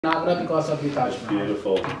Agra because of the Taj Mahal.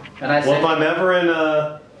 Beautiful. And I well, if I'm ever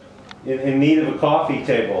in need of a coffee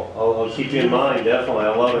table, I'll keep you in mind. Definitely,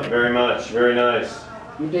 I love it very much. Very nice.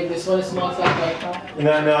 You take this one small size right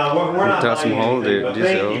now. No, we're not Taj Mahal, buying anything, but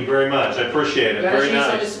thank you very much. I appreciate it. Very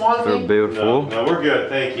nice. Very beautiful. No, we're good.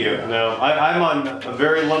 Thank you. No, I'm on a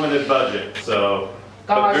very limited budget, so.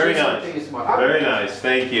 But very nice. Very nice.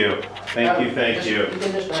 Thank you. Thank you. Thank you.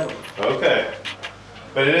 Okay.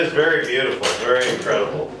 But it is very beautiful, very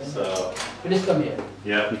incredible. So. Please come here.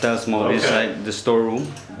 Yeah. Taj Mahal inside the storeroom.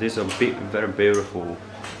 This is very beautiful.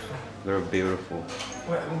 Very beautiful.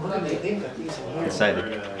 Inside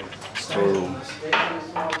the storeroom.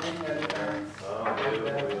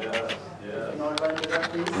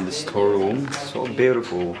 In the storeroom, so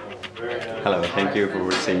beautiful. Hello, thank you for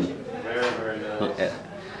watching.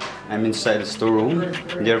 I'm inside the storeroom.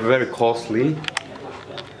 They are very costly.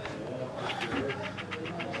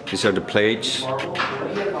 These are the plates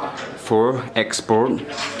for export,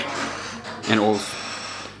 and also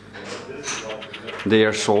they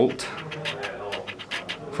are sold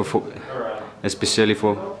for especially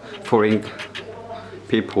for foreign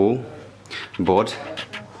people. But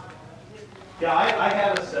yeah, I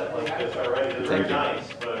had a set like this already. They're very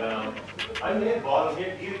nice, but I may have bought them.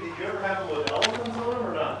 Did you ever have them with elephants on them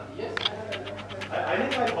or not? Yes. I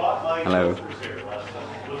think I bought mine. Hello. Here last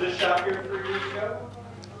time. Was this shop here 3 years ago?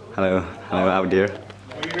 Hello out there.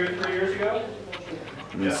 Were you here 3 years ago?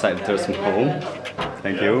 Inside the Taj Mahal.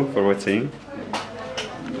 Thank you for watching.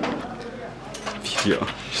 Video.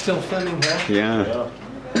 Still filming here? Yeah.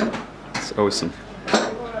 It's awesome.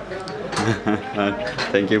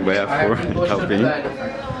 Thank you, Bea, for helping.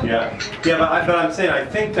 Yeah, but I'm saying I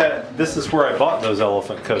think that this is where I bought those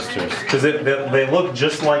elephant coasters because they look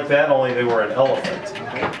just like that, only they were an elephant.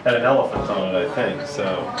 Had an elephant on it, I think.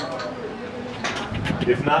 So,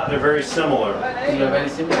 if not, they're very similar. They're very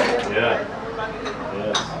similar. Yeah.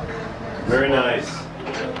 Yes. Very nice.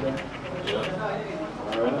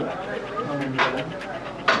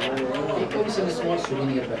 Take a small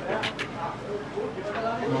souvenir back.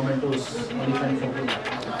 Mementos, elephant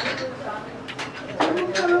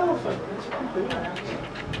photo.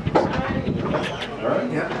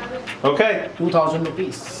 Alright. Yeah. Okay. 2,000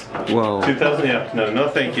 rupees. Wow. 2,000. Yeah. No,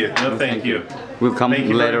 thank you. No, thank you. We'll come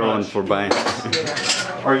later on for buying.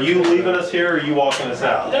 Are you leaving us here or are you walking us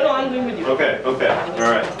out? No, I'm going with you. Okay, okay.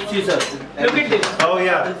 All right. Jesus. Look at this. Oh,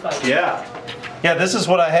 yeah. Yeah. Yeah, this is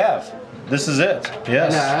what I have. This is it.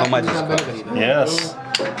 Yes. How much is it? Yes.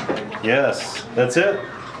 Yes. That's it.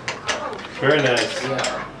 Very nice.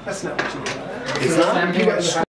 Yeah. That's not what you want. It's not?